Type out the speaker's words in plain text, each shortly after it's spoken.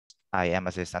I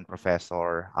am Assistant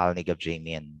Professor Alni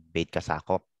Gavjaymin, Bade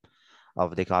Casacop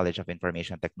of the College of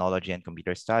Information Technology and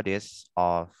Computer Studies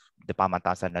of the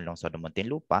Pamantasan ng Lungsod ng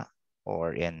Muntinlupa,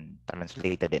 or in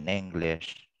translated in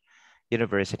English,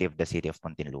 University of the City of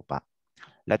Muntinlupa.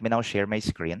 Let me now share my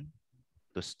screen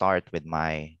to start with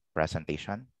my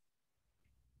presentation.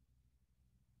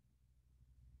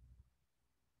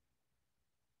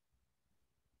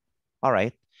 All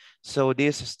right, so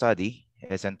this study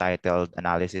is entitled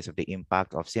Analysis of the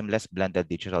Impact of Seamless Blended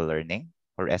Digital Learning,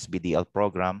 or SBDL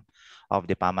program of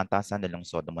the Pamantasan ng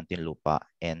Lungsod ng Muntinlupa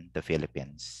in the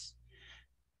Philippines.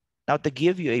 Now, to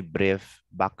give you a brief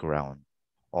background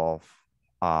of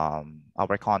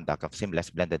our conduct of seamless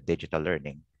blended digital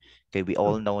learning, okay, we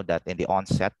all know that in the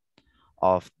onset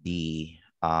of the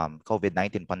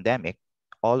COVID-19 pandemic,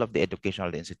 all of the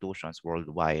educational institutions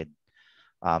worldwide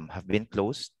have been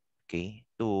closed, okay,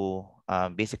 to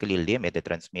basically limit the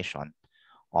transmission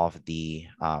of the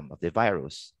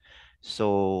virus.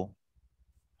 So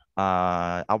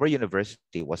our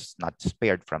university was not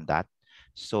spared from that.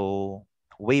 So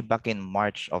way back in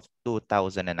March of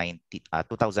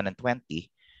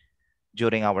 2020,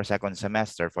 during our second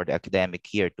semester for the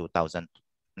academic year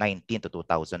 2019 to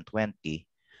 2020,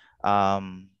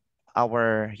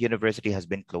 our university has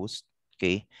been closed,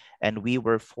 okay, and we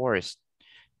were forced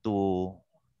to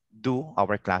do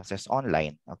our classes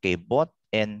online, okay, both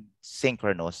in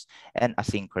synchronous and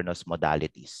asynchronous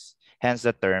modalities. Hence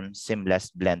the term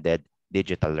seamless blended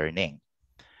digital learning.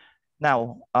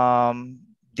 Now,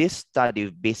 this study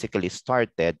basically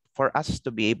started for us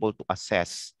to be able to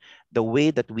assess the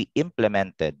way that we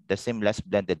implemented the seamless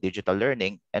blended digital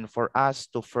learning, and for us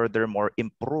to furthermore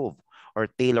improve or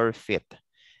tailor fit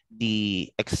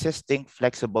the existing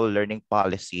flexible learning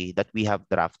policy that we have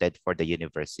drafted for the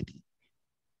university.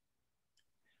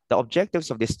 The objectives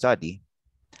of this study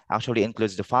actually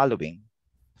includes the following.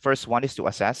 First one is to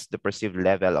assess the perceived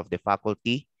level of the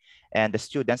faculty and the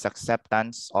students'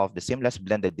 acceptance of the seamless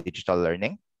blended digital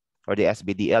learning, or the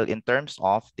SBDL, in terms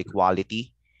of the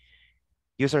quality,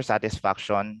 user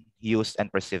satisfaction, use, and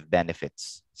perceived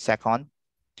benefits. Second,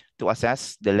 to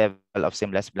assess the level of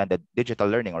seamless blended digital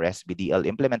learning, or SBDL,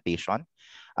 implementation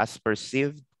as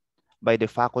perceived by the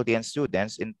faculty and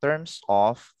students in terms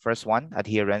of, first one,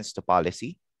 adherence to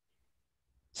policy.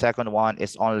 Second one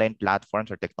is online platforms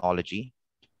or technology.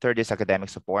 Third is academic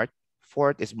support.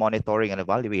 Fourth is monitoring and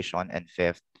evaluation. And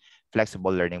fifth,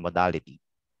 flexible learning modality.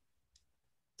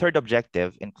 Third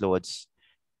objective includes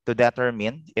to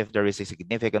determine if there is a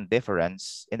significant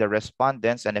difference in the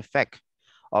respondents and effect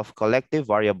of collective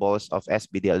variables of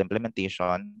SBDL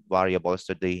implementation, variables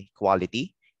to the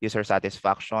quality, user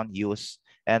satisfaction, use,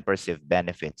 and perceived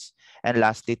benefits. And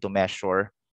lastly, to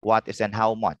measure what is and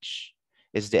how much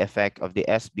is the effect of the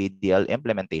SBDL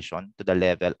implementation to the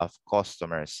level of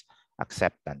customers'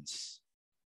 acceptance.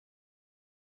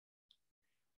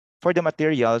 For the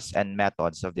materials and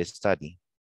methods of this study,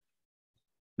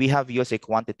 we have used a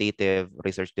quantitative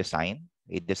research design,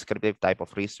 a descriptive type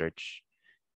of research,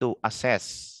 to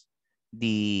assess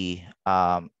the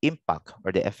impact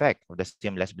or the effect of the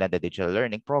seamless blended digital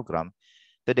learning program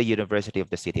to the University of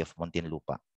the City of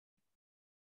Muntinlupa.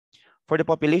 For the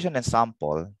population and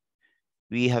sample,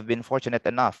 we have been fortunate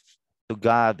enough to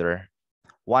gather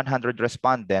 100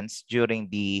 respondents during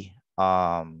the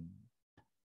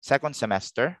second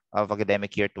semester of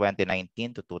academic year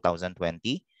 2019 to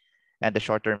 2020, and the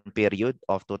short-term period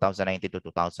of 2019 to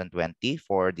 2020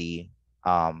 for the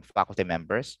faculty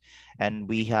members. And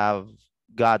we have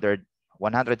gathered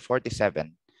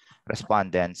 147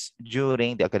 respondents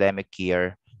during the academic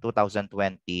year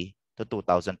 2020 to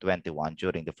 2021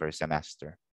 during the first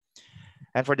semester.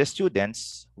 And for the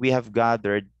students, we have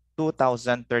gathered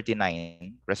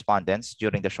 2,039 respondents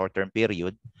during the short-term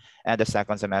period and the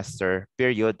second semester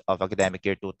period of academic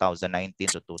year 2019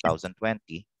 to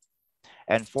 2020,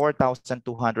 and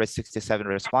 4,267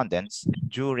 respondents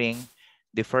during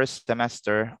the first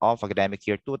semester of academic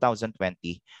year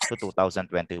 2020 to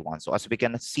 2021. So as we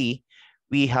can see,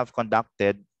 we have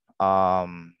conducted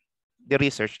the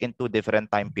research in two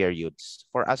different time periods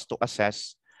for us to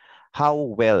assess how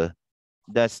well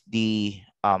does the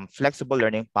flexible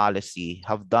learning policy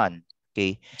have done,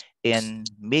 okay, in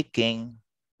making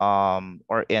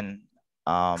or in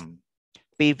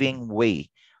paving way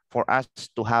for us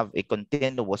to have a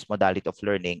continuous modality of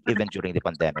learning even during the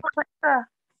pandemic.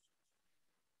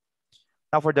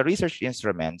 Now, for the research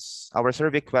instruments, our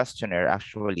survey questionnaire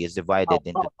actually is divided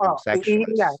into two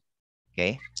sections.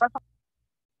 Okay.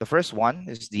 The first one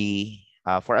is the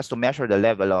for us to measure the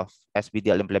level of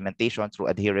SBDL implementation through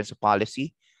adherence to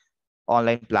policy,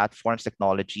 online platforms,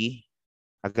 technology,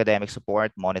 academic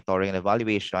support, monitoring and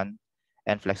evaluation,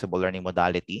 and flexible learning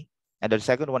modality. And the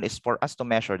second one is for us to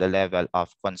measure the level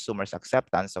of consumers'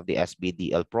 acceptance of the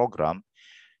SBDL program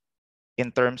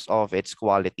in terms of its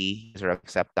quality, user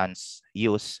acceptance,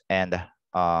 use, and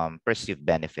perceived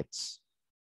benefits.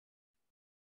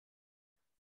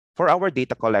 For our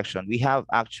data collection, we have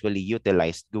actually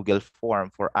utilized Google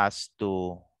Form for us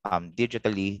to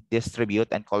digitally distribute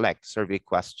and collect survey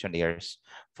questionnaires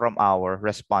from our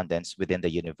respondents within the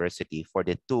university for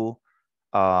the two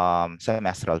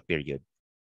semestral period.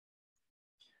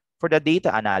 For the data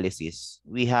analysis,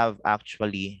 we have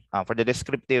actually, for the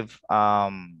descriptive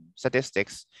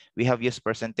statistics, we have used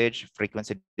percentage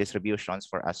frequency distributions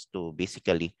for us to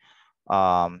basically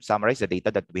summarize the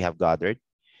data that we have gathered.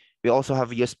 We also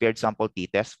have used paired sample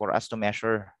t-tests for us to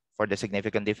measure for the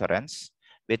significant difference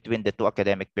between the two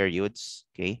academic periods,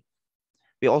 okay?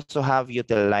 We also have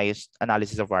utilized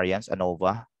analysis of variance,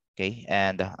 ANOVA, okay,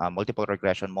 and multiple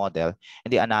regression model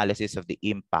in the analysis of the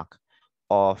impact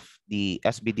of the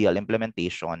SBDL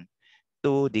implementation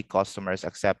to the customer's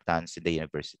acceptance in the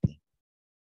university.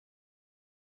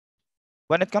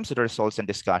 When it comes to the results and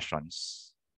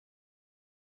discussions,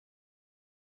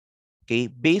 okay,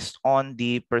 based on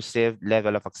the perceived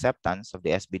level of acceptance of the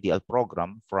SBDL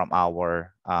program from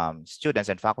our students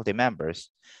and faculty members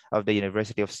of the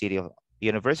University of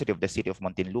the City of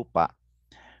Muntinlupa,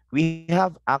 we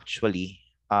have actually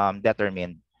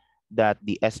determined that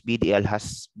the SBDL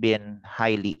has been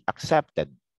highly accepted,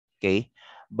 okay,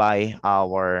 by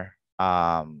our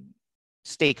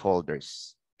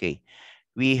stakeholders. Okay,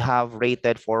 we have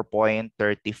rated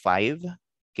 4.35,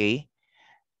 okay,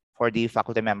 for the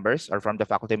faculty members or from the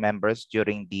faculty members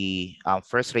during the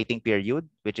first rating period,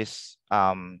 which is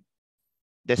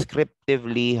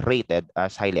descriptively rated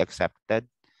as highly accepted,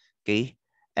 okay?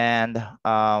 And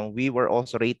we were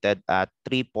also rated at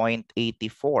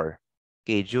 3.84,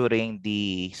 okay, during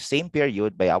the same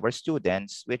period by our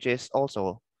students, which is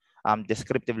also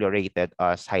descriptively rated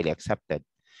as highly accepted.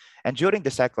 And during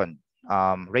the second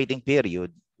rating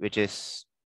period, which is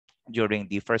during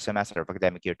the first semester of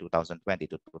academic year 2020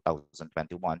 to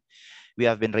 2021, we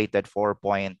have been rated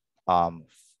 4.39,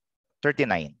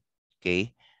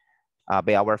 okay,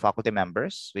 by our faculty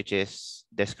members, which is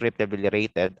descriptively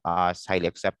rated as highly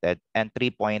accepted, and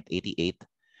 3.88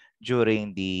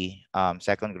 during the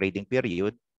second grading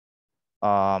period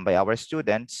by our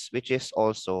students, which is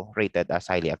also rated as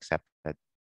highly accepted.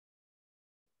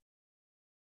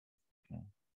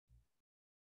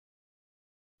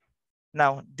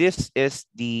 Now, this is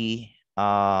the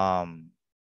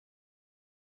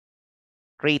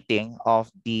rating of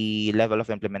the level of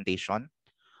implementation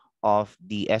of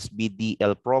the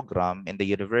SBDL program in the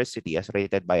university as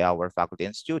rated by our faculty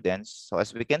and students. So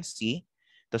as we can see,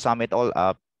 to sum it all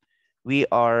up, we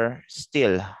are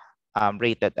still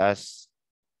rated as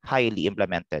highly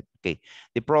implemented. Okay,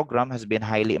 the program has been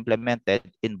highly implemented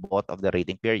in both of the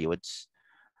rating periods.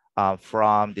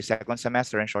 From the second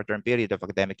semester and short-term period of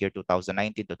academic year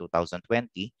 2019 to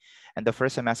 2020, and the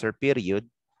first semester period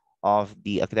of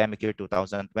the academic year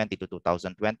 2020 to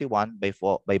 2021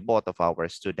 by both of our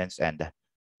students and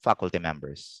faculty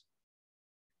members.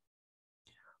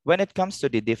 When it comes to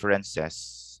the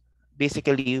differences,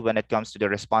 basically when it comes to the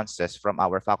responses from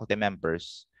our faculty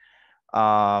members,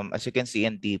 as you can see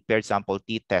in the paired sample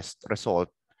t-test result,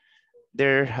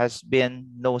 there has been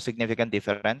no significant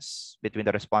difference between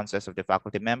the responses of the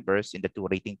faculty members in the two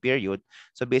rating period.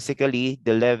 So basically,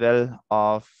 the level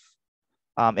of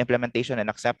implementation and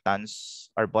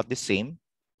acceptance are both the same,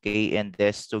 okay, in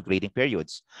these two grading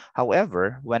periods.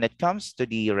 However, when it comes to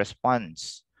the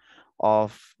response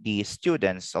of the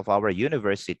students of our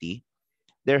university,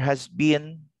 there has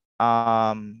been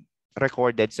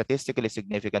recorded statistically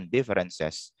significant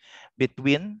differences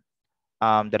between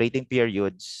the rating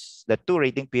periods, the two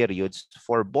rating periods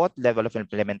for both level of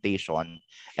implementation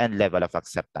and level of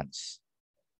acceptance.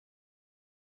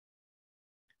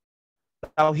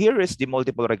 Now, here is the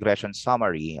multiple regression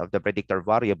summary of the predictor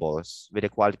variables with the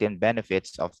quality and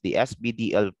benefits of the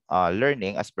SBDL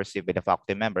learning as perceived by the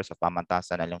faculty members of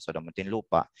Pamantasan and Lungsod of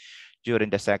Muntinlupa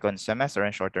during the second semester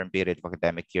and short-term period of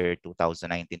academic year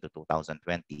 2019 to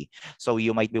 2020. So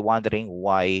you might be wondering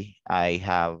why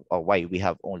why we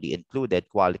have only included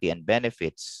quality and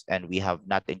benefits and we have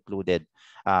not included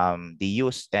the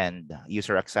use and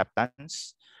user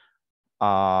acceptance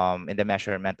in the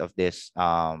measurement of this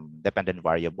dependent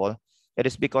variable. It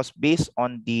is because based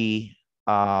on the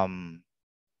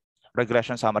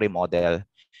regression summary model,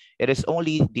 it is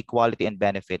only the quality and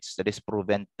benefits that is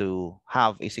proven to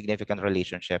have a significant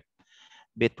relationship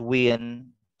between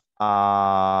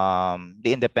the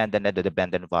independent and the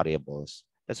dependent variables.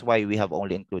 That's why we have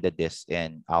only included this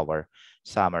in our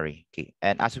summary. Okay,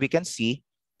 and as we can see,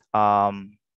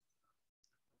 when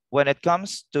it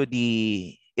comes to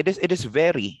the, it is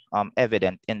very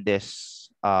evident in this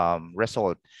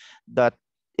result that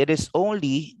it is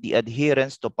only the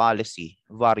adherence to policy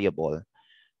variable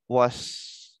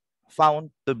was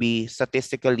found to be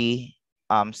statistically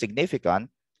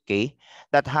significant, okay,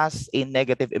 that has a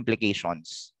negative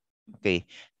implications, okay,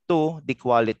 to the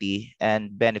quality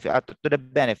and benefit, to the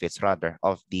benefits rather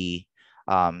of the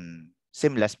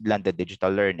seamless blended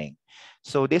digital learning.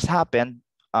 So this happened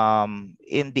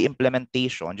in the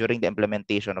implementation, during the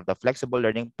implementation of the flexible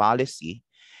learning policy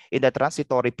in the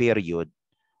transitory period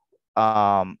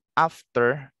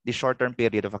after the short-term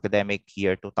period of academic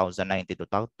year 2019 to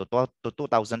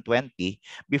 2020,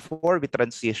 before we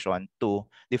transition to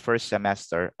the first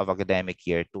semester of academic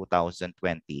year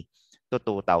 2020 to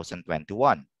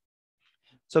 2021.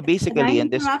 So basically in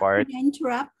this part, can I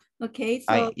interrupt? Okay,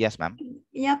 so yes, ma'am.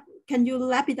 Yep, can you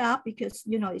wrap it up, because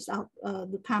you know it's out,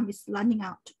 the time is running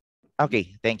out.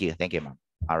 Okay, thank you, ma'am.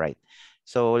 All right,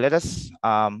 so let us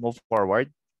move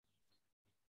forward.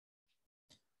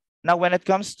 Now, when it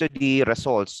comes to the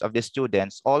results of the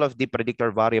students, all of the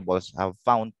predictor variables have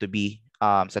found to be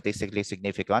statistically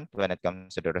significant when it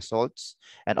comes to the results,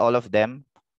 and all of them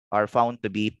are found to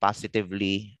be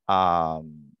positively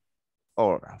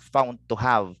or found to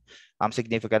have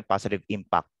significant positive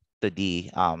impact to the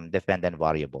dependent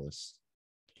variables.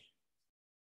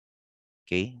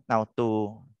 Okay, now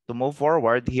to move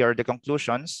forward, here are the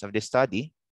conclusions of the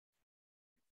study.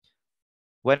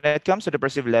 When it comes to the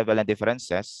perceived level and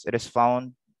differences, it is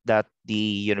found that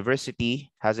the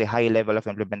university has a high level of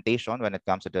implementation when it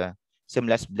comes to the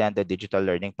seamless blended digital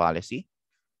learning policy,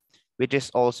 which is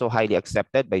also highly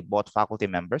accepted by both faculty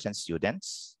members and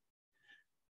students.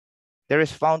 There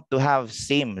is found to have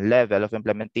same level of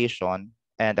implementation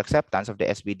and acceptance of the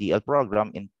SBDL program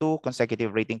in 2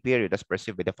 consecutive rating periods as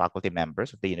perceived by the faculty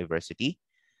members of the university.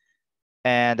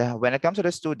 And when it comes to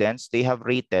the students, they have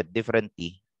rated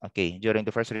differently, okay, during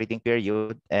the first rating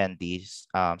period and the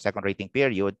second rating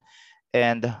period.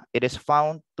 And it is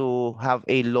found to have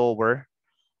a lower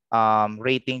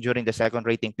rating during the second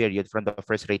rating period from the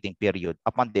first rating period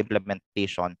upon the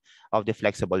implementation of the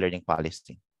flexible learning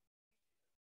policy.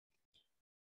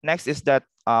 Next is that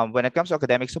when it comes to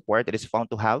academic support, it is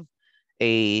found to have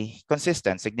a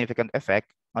consistent, significant effect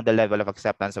on the level of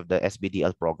acceptance of the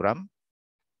SBDL program.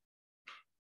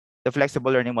 The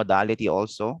flexible learning modality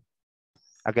also,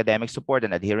 academic support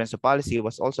and adherence to policy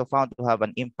was also found to have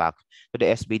an impact to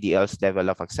the SBDL's level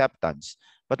of acceptance.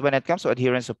 But when it comes to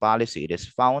adherence to policy, it is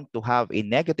found to have a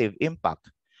negative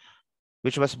impact,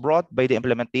 which was brought by the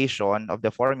implementation of the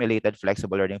formulated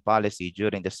flexible learning policy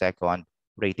during the second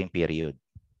rating period.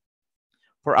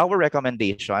 For our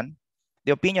recommendation,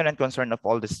 the opinion and concern of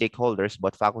all the stakeholders,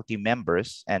 both faculty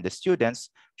members and the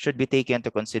students, should be taken into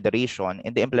consideration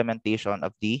in the implementation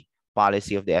of the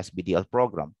policy of the SBDL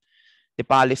program. The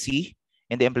policy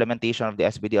in the implementation of the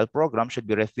SBDL program should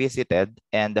be revisited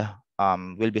and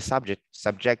will be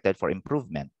subjected for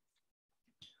improvement.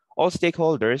 All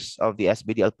stakeholders of the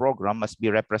SBDL program must be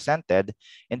represented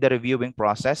in the reviewing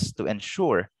process to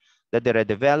ensure that the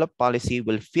redeveloped policy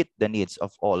will fit the needs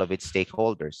of all of its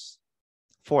stakeholders.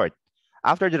 Fourth,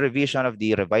 after the revision of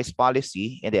the revised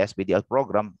policy in the SBDL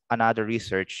program, another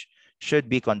research should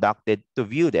be conducted to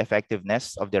view the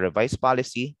effectiveness of the revised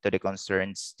policy to the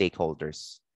concerned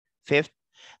stakeholders. Fifth,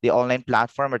 the online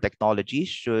platform or technology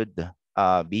should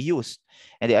be used,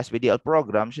 and the SBDL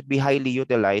program should be highly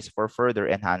utilized for further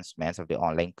enhancements of the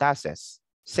online classes.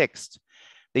 Sixth,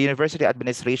 the university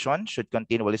administration should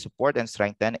continually support and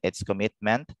strengthen its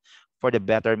commitment for the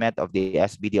betterment of the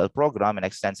SBDL program and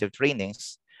extensive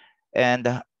trainings.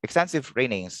 And extensive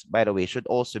trainings, by the way, should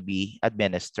also be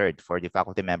administered for the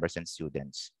faculty members and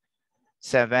students.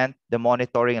 Seventh, the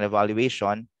monitoring and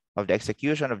evaluation of the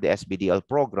execution of the SBDL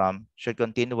program should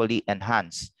continually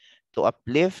enhance to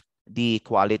uplift the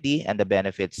quality and the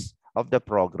benefits of the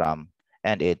program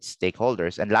and its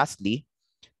stakeholders. And lastly,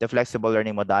 the flexible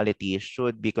learning modality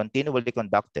should be continually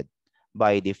conducted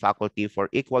by the faculty for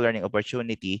equal learning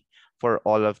opportunity for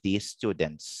all of these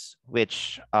students,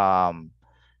 which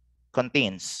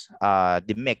contains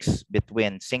the mix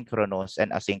between synchronous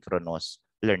and asynchronous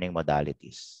learning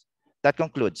modalities. That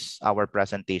concludes our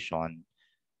presentation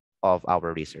of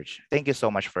our research. Thank you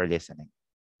so much for listening.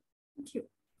 Thank you.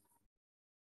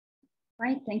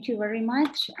 Right, thank you very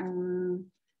much.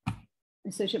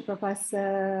 Associate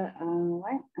Professor,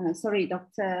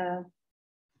 Dr.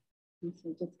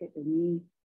 Just get the name.